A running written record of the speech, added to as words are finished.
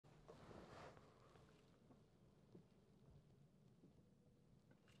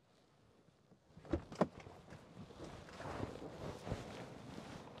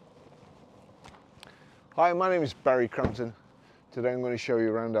Hi, my name is Barrie Crampton. Today I'm going to show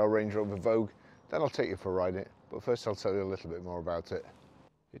you around our Range Rover Vogue, then I'll take you for a ride in it, but first I'll tell you a little bit more about it.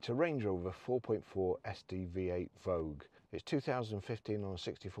 It's a Range Rover 4.4 SD V8 Vogue. It's 2015 on a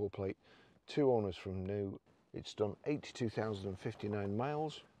 64 plate, 2 owners from new. It's done 82,059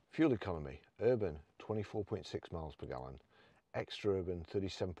 miles. Fuel economy, urban 24.6 miles per gallon, extra urban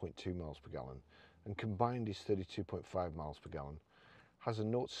 37.2 miles per gallon, and combined is 32.5 miles per gallon. Has a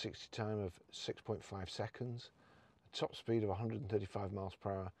 0 to 60 time of 6.5 seconds, a top speed of 135 miles per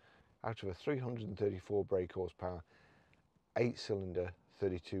hour, out of a 334 brake horsepower, 8-cylinder,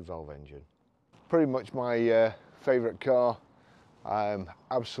 32 valve engine. Pretty much my favourite car.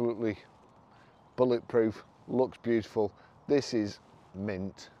 Absolutely bulletproof, looks beautiful. This is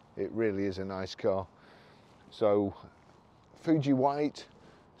mint. It really is a nice car. So Fuji White,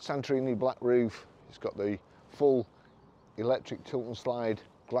 Santorini Black Roof. It's got the full electric tilt and slide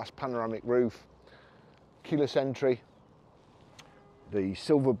glass panoramic roof, keyless entry, the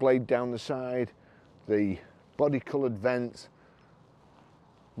silver blade down the side, the body coloured vents,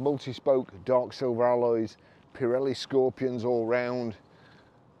 multi-spoke dark silver alloys, Pirelli Scorpions all round.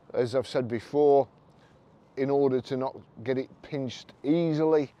 As I've said before, in order to not get it pinched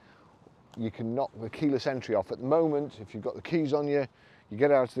easily, you can knock the keyless entry off. At the moment, if you've got the keys on you, you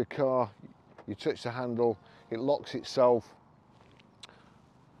get out of the car, you touch the handle, it locks itself,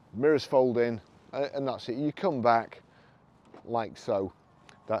 mirrors fold in, and that's it. You come back like so.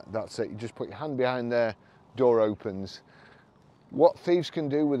 That's it. You just put your hand behind there, door opens. What thieves can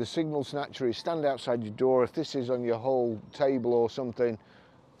do with a signal snatcher is stand outside your door. If this is on your whole table or something,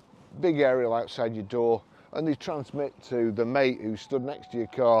 big aerial outside your door, and they transmit to the mate who stood next to your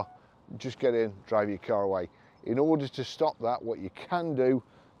car, just get in, drive your car away. In order to stop that, what you can do,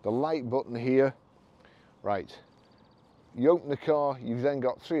 the light button here, right, you open the car, you've then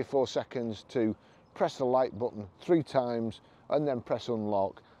got 3 or 4 seconds to press the light button 3 times and then press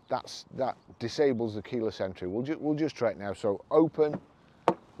unlock. That disables the keyless entry. We'll just try it now. So open,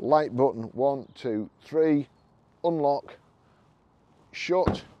 light button, 1, 2, 3, unlock,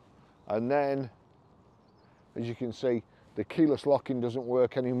 shut, and then, as you can see, the keyless locking doesn't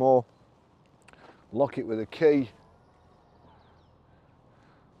work anymore. Lock it with a key,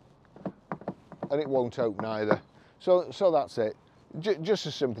 and it won't open either. So that's it. Just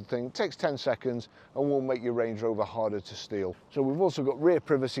a simple thing. It takes 10 seconds and will make your Range Rover harder to steal. So we've also got rear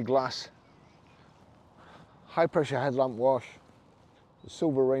privacy glass, high pressure headlamp wash, the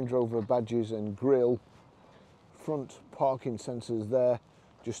silver Range Rover badges and grille, front parking sensors there,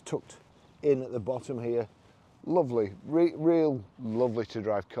 just tucked in at the bottom here. Lovely, real lovely to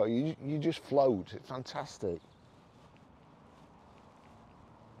drive car. You just float. It's fantastic.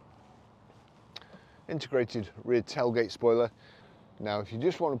 Integrated rear tailgate spoiler. Now if you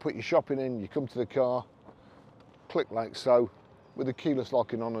just want to put your shopping in, you come to the car, click like so, with the keyless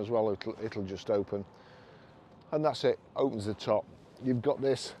locking on as well, it'll just open, and that's it. Opens the top. You've got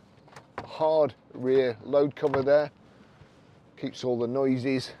this hard rear load cover there, keeps all the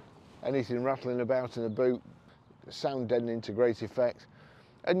noises, anything rattling about in the boot, sound deadening to great effect.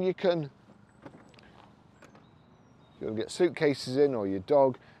 And you can get suitcases in, or your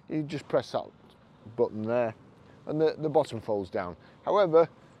dog, you just press that button there and the bottom folds down. However,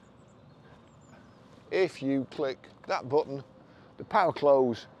 if you click that button, the power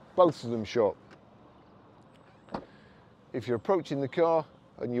close, both of them shut. If you're approaching the car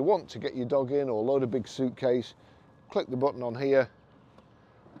and you want to get your dog in or load a big suitcase, click the button on here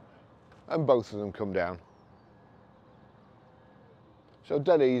and both of them come down. So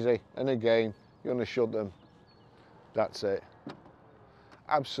dead easy, and again, you want to shut them, that's it.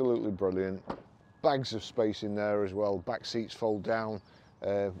 Absolutely brilliant. Bags of space in there as well. Back seats fold down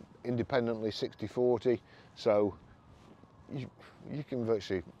independently 60/40, so you can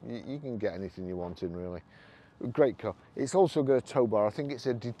virtually you can get anything you want in, really. Great car. It's also got a tow bar. I think it's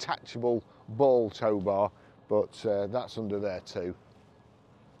a detachable ball tow bar, but that's under there too.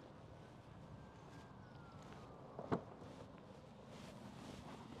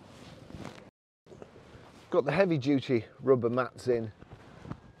 Got the heavy duty rubber mats in.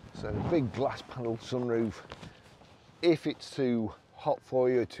 So a big glass panel sunroof. If it's too hot for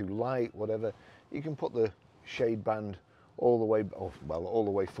you, too light, whatever, you can put the shade band all the way, all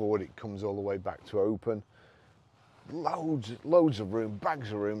the way forward. It comes all the way back to open. Loads of room,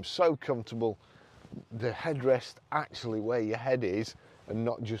 bags of room, so comfortable. The headrest actually where your head is and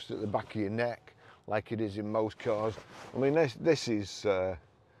not just at the back of your neck like it is in most cars. I mean, this is,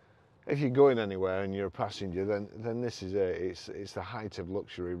 if you're going anywhere and you're a passenger, then this is it. It's the height of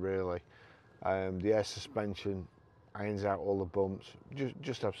luxury, really. The air suspension, irons out all the bumps,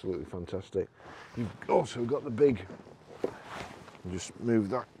 just absolutely fantastic. You've also got the big, just move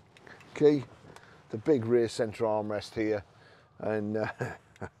that key, the big rear centre armrest here, and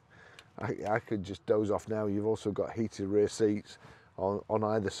I could just doze off now. You've also got heated rear seats on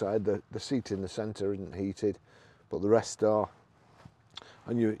either side. The seat in the centre isn't heated, but the rest are.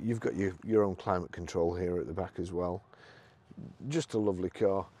 And you've got your own climate control here at the back as well. Just a lovely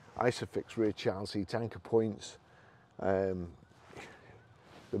car. Isofix rear child seat anchor points, the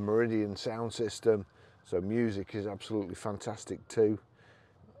Meridian sound system, so music is absolutely fantastic too.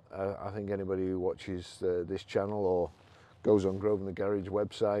 I think anybody who watches this channel or goes on Grove in the Garage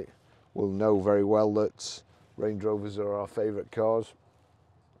website will know very well that Range Rovers are our favourite cars.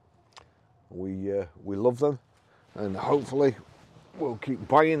 We love them, and hopefully we'll keep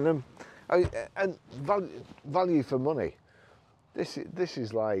buying them. And value for money. This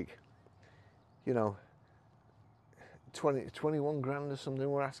is like, you know, 21 grand or something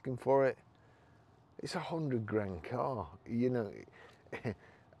we're asking for it. It's $100 grand car, you know.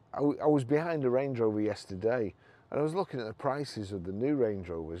 I was behind a Range Rover yesterday, and I was looking at the prices of the new Range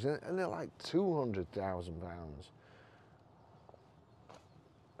Rovers, and they're like £200,000.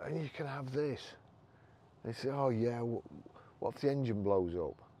 And you can have this. They say, oh yeah, what if the engine blows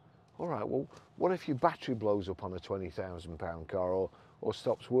up? All right, well, what if your battery blows up on a £20,000 car or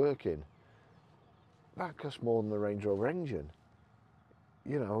stops working? That costs more than the Range Rover engine,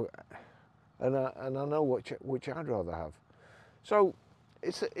 you know, and I know which I'd rather have. So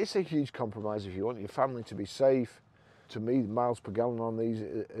it's a huge compromise if you want your family to be safe. To me, the miles per gallon on these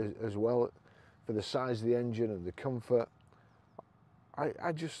as well, for the size of the engine and the comfort,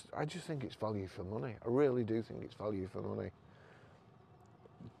 I just think it's value for money. I really do think it's value for money.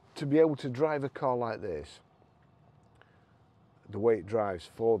 To be able to drive a car like this, the way it drives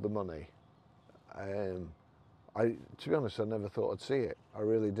for the money, to be honest, I never thought I'd see it. I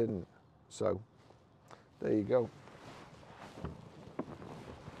really didn't. So, there you go.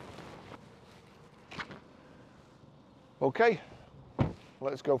 Okay,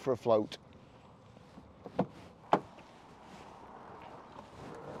 let's go for a float.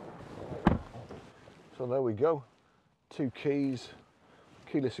 So there we go. 2 keys.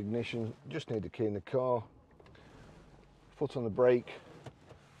 Keyless ignition, just need the key in the car, foot on the brake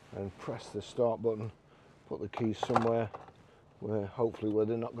and press the start button, put the keys somewhere where hopefully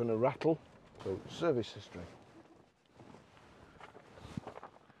they're not going to rattle. So service history,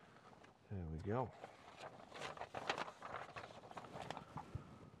 there we go.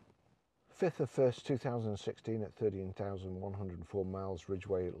 5th of 1st 2016 at 13,104 miles,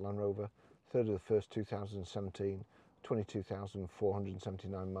 Ridgeway Land Rover. 3rd of the 1st 2017,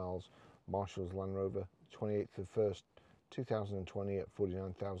 22,479 miles, Marshall's Land Rover. 28th of 1st 2020 at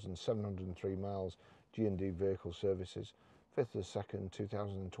 49,703 miles, G&D Vehicle Services. 5th of 2nd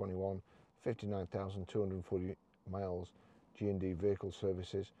 2021, 59,240 miles, G&D Vehicle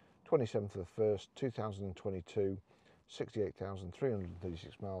Services. 27th of 1st 2022,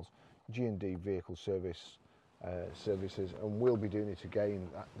 68,336 miles, G&D Vehicle Services, and we'll be doing it again.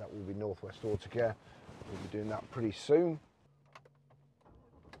 That will be Northwest Auto Care. We'll be doing that pretty soon.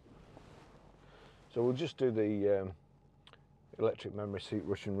 So we'll just do the electric memory seat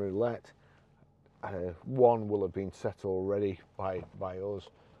Russian roulette. One will have been set already by us.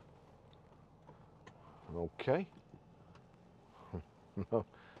 Okay.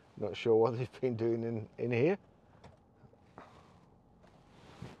 Not sure what they've been doing in here.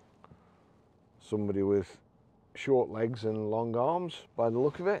 Somebody with short legs and long arms by the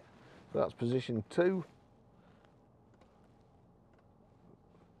look of it. So that's position 2.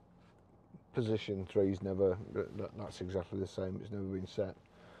 Position 3 is never, that's exactly the same, it's never been set.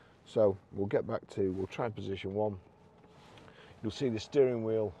 So we'll get back to, we'll try position 1. You'll see the steering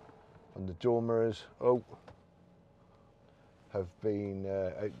wheel and the door mirrors, have been,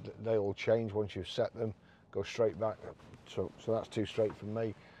 they all change once you've set them, go straight back. So that's too straight for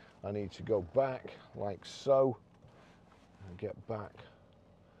me. I need to go back like so, and get back,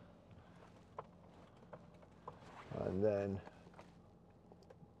 and then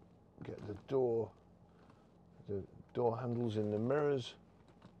get the door handles in the mirrors,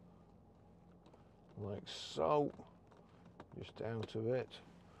 like so, just out of it,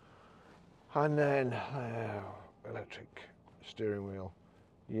 and then electric steering wheel.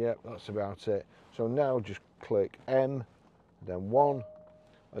 Yep, that's about it. So now just click M, then 1.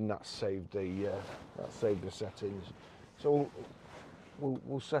 And that saved the settings. So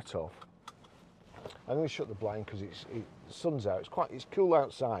we'll set off. I'm going to shut the blind because the sun's out. It's cool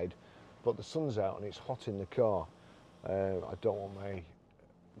outside, but the sun's out and it's hot in the car. I don't want my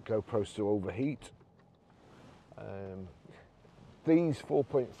GoPros to overheat. These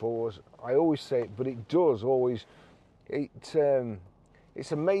 4.4s, I always say it, but it does always, it's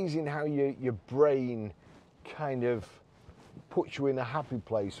amazing how your brain kind of puts you in a happy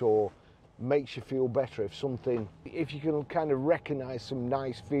place or makes you feel better if you can kind of recognize some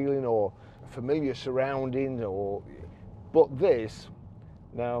nice feeling or familiar surrounding. But this,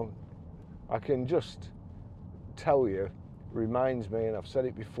 now I can just tell you, reminds me, and I've said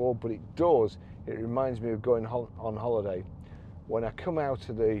it before, but it reminds me of going on holiday. When I come out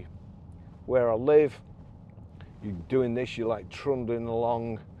of where I live, you're doing this, you're like trundling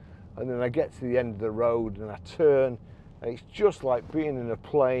along, and then I get to the end of the road and I turn, and it's just like being in a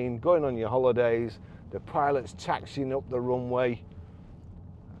plane, going on your holidays. The pilot's taxiing up the runway,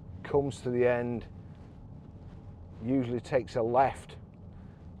 comes to the end, usually takes a left,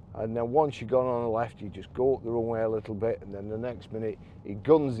 and then once you've gone on the left, you just go up the runway a little bit, and then the next minute he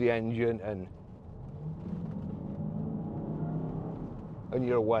guns the engine and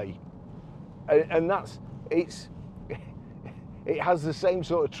you're away. And it has the same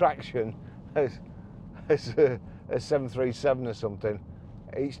sort of traction as a 737 or something.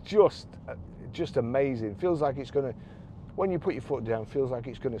 It's just amazing. Feels like it's gonna, when you put your foot down, feels like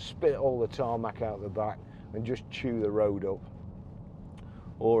it's gonna spit all the tarmac out the back and just chew the road up.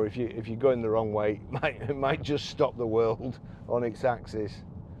 Or if you're going the wrong way, it might just stop the world on its axis.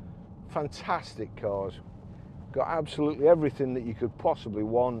 Fantastic cars. Got absolutely everything that you could possibly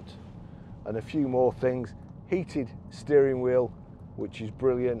want, and a few more things. Heated steering wheel, which is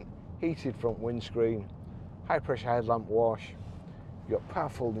brilliant. Heated front windscreen, high pressure headlamp wash. You've got power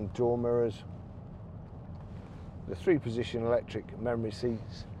folding door mirrors, the 3-position electric memory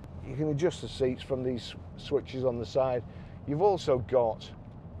seats. You can adjust the seats from these switches on the side. You've also got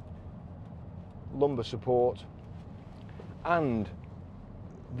lumbar support and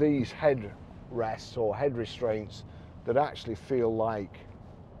these head rests or head restraints that actually feel like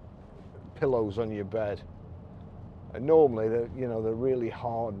pillows on your bed. And normally they're really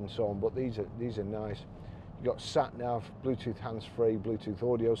hard and so on, but these are nice. You've got sat nav, Bluetooth hands-free, Bluetooth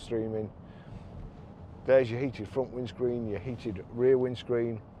audio streaming. There's your heated front windscreen, your heated rear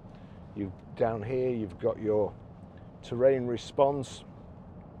windscreen. Down here you've got your terrain response,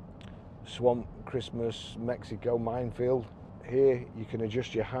 swamp, Christmas, Mexico, minefield. Here you can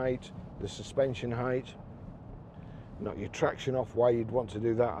adjust your height, the suspension height, knock your traction off. Why you'd want to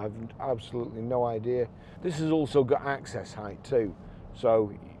do that, I've absolutely no idea. This has also got access height too,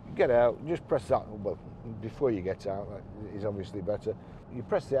 so you get out, just press that, well, before you get out, that is obviously better. You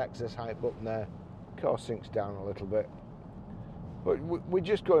press the access height button there, car sinks down a little bit. But we're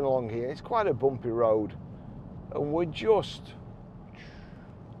just going along here. It's quite a bumpy road, and we're just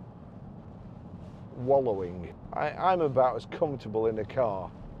wallowing. I'm about as comfortable in a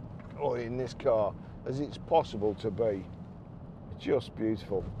car, or in this car, as it's possible to be. It's just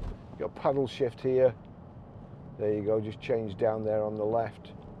beautiful. You've got paddle shift here. There you go, just change down there on the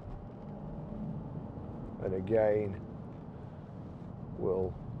left. And again,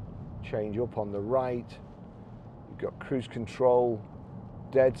 we'll change up on the right. You've got cruise control,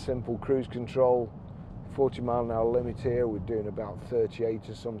 dead simple cruise control. 40 mile an hour limit here, we're doing about 38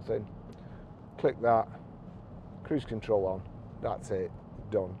 or something. Click that, cruise control on, that's it,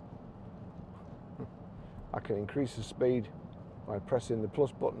 done. I can increase the speed by pressing the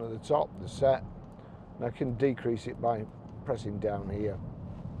plus button at the top, the set, and I can decrease it by pressing down here.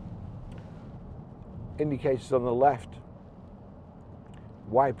 Indicators on the left,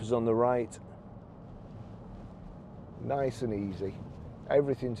 wipers on the right. Nice and easy,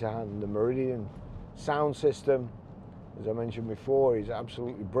 everything to hand. The Meridian sound system, as I mentioned before, is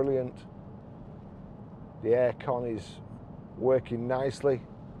absolutely brilliant. The aircon is working nicely,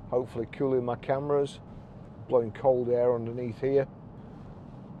 hopefully cooling my cameras, blowing cold air underneath here.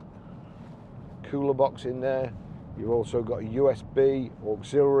 Cooler box in there. You've also got a USB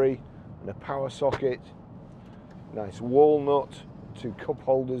auxiliary and a power socket. Nice walnut, 2 cup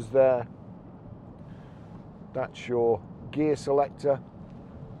holders there. That's your gear selector.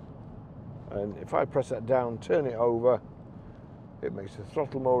 And if I press that down, turn it over, it makes the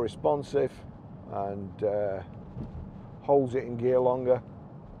throttle more responsive and holds it in gear longer.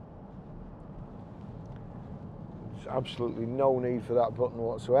 There's absolutely no need for that button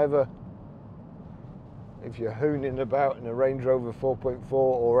whatsoever. If you're hooning about in a Range Rover 4.4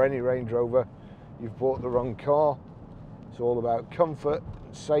 or any Range Rover, you've bought the wrong car. It's all about comfort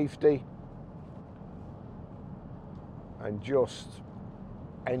and safety and just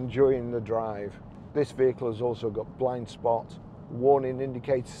enjoying the drive. This vehicle has also got blind spot warning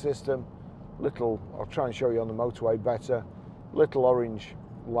indicator system. I'll try and show you on the motorway better. Little orange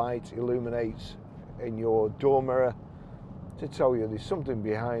light illuminates in your door mirror to tell you there's something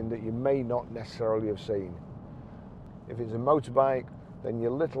behind that you may not necessarily have seen. If it's a motorbike, then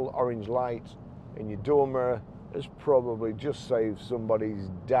your little orange light in your door mirror has probably just saved somebody's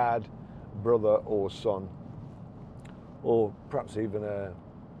dad, brother or son, or perhaps even a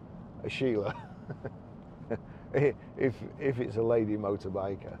Sheila if it's a lady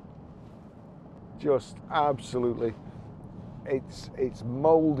motorbiker. Just absolutely, it's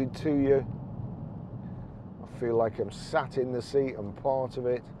molded to you. I feel like I'm sat in the seat and part of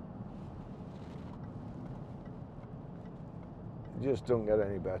it. It just don't get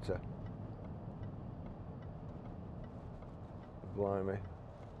any better. Blimey.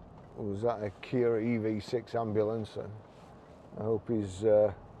 Was that a Kia EV6 ambulance? I hope he's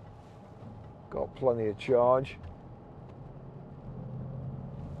got plenty of charge.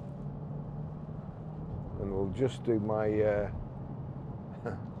 And we'll just do my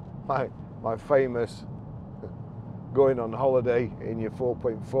my famous going on holiday in your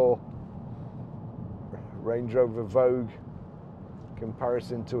 4.4 Range Rover Vogue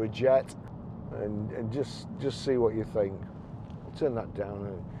comparison to a jet, and just see what you think. I'll turn that down,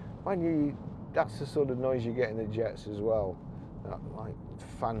 and mind you, that's the sort of noise you get in the jets as well, that like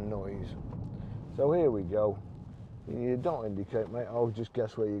fan noise. So here we go. You don't indicate, mate, I'll just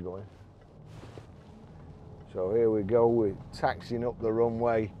guess where you're going. So here we go, we're taxiing up the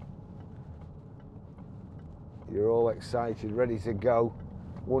runway. You're all excited, ready to go,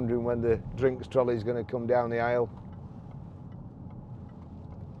 wondering when the drinks trolley is going to come down the aisle.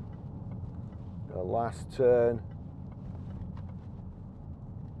 The last turn.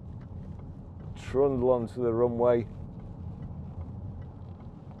 Trundle onto the runway.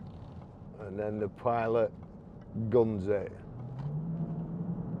 And then the pilot guns it.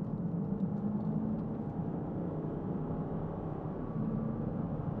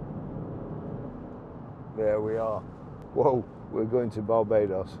 There we are. Whoa, we're going to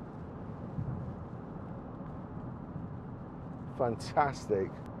Barbados. Fantastic.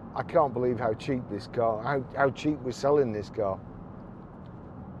 I can't believe how cheap this car, how cheap we're selling this car.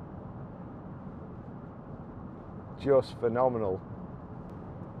 Just phenomenal.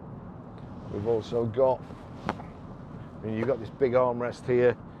 We've also got, and you've got this big armrest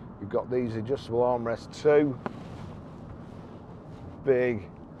here. You've got these adjustable armrests too. Big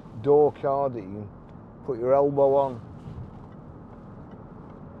door card that you can put your elbow on,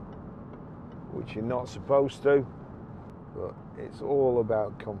 which you're not supposed to, but it's all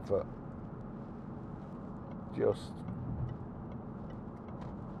about comfort. Just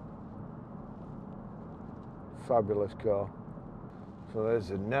fabulous car. So there's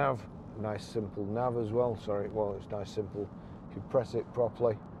the nav, nice simple nav as well. Sorry, well, it's nice simple if you press it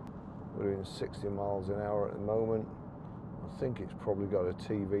properly. We're doing 60 miles an hour at the moment. I think it's probably got a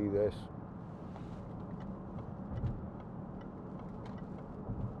TV, this.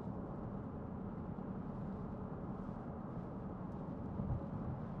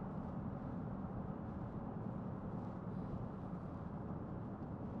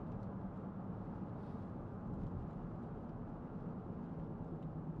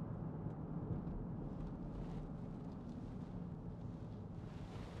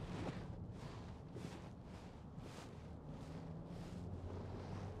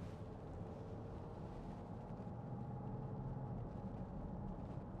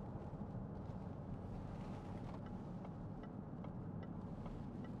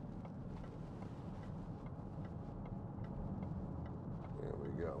 There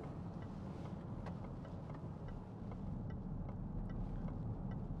we go.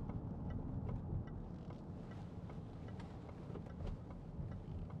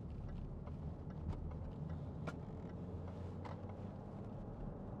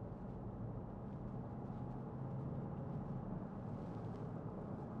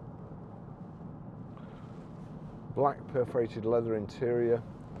 Black perforated leather interior,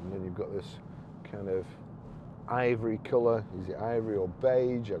 and then you've got this kind of ivory colour. Is it ivory or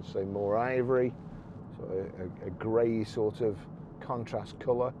beige? I'd say more ivory. So a grey sort of contrast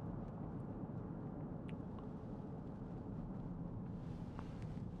colour.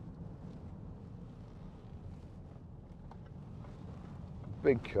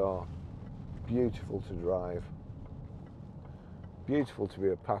 Big car, beautiful to drive, beautiful to be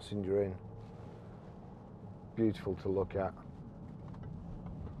a passenger in, beautiful to look at.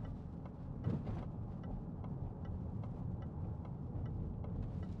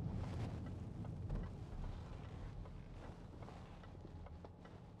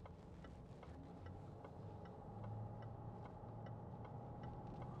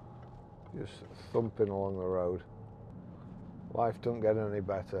 Just thumping along the road. Life don't get any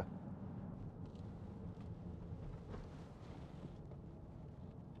better.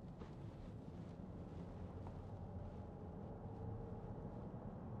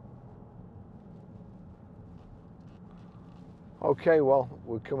 Okay, well,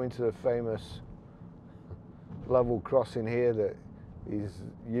 we're coming to the famous level crossing here that is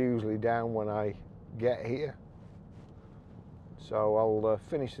usually down when I get here. So I'll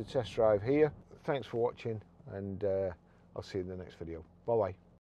finish the test drive here. Thanks for watching, and I'll see you in the next video. Bye bye.